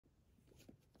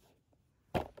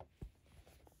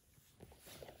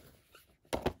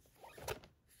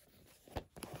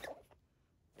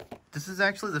This is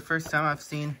actually the first time I've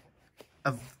seen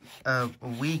a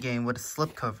Wii game with a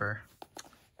slipcover.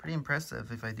 Pretty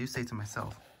impressive, if I do say so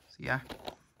myself. So yeah.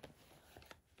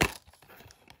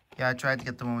 Yeah, I tried to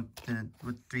get the one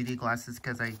with 3D glasses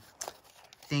because I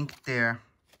think they're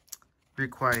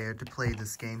required to play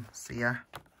this game. So yeah.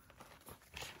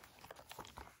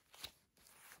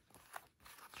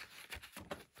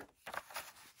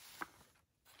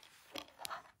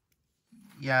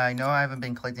 Yeah, I know I haven't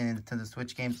been collecting Nintendo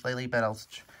Switch games lately, but I'll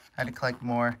try to collect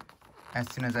more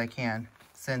as soon as I can,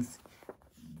 since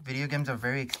video games are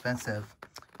very expensive,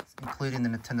 including the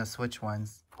Nintendo Switch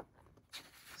ones.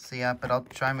 So yeah, but I'll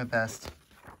try my best.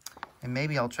 And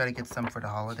maybe I'll try to get some for the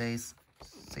holidays.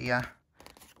 So yeah.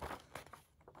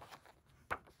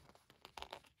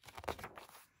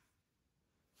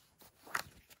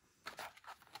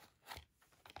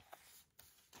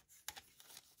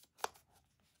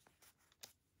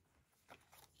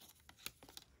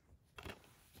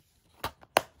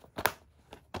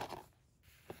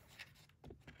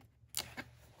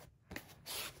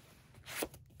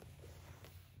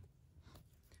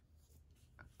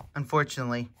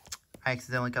 Unfortunately, I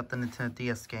accidentally got the Nintendo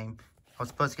DS game. I was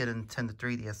supposed to get a Nintendo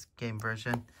 3DS game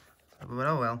version. But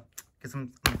oh well. Guess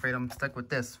I'm afraid I'm stuck with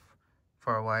this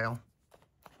for a while.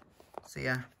 So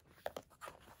yeah.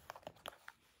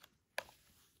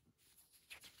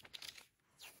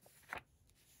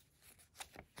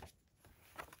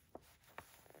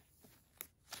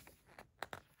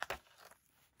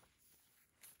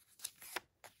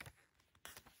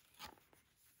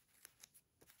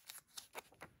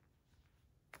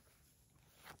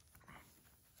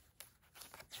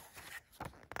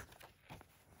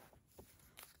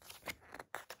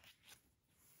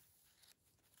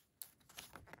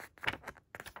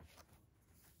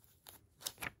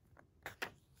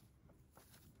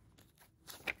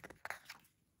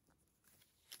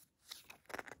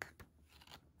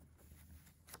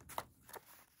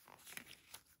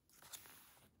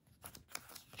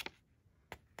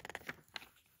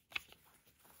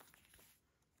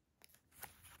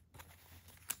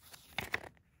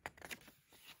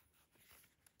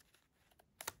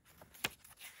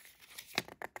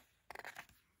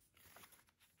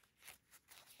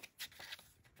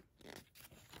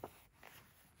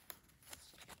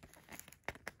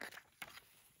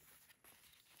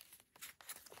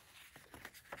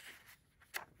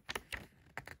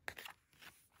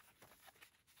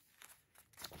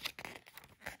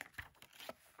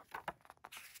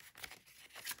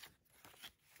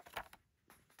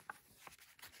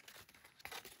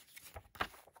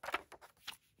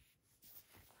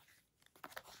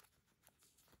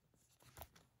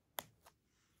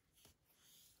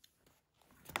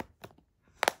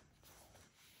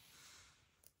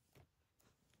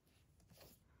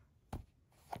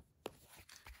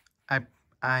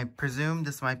 I presume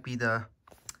this might be the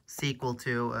sequel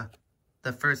to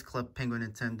the first Club Penguin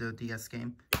Nintendo DS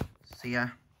game. So yeah.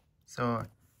 So I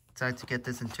decided to get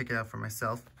this and check it out for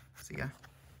myself. So yeah.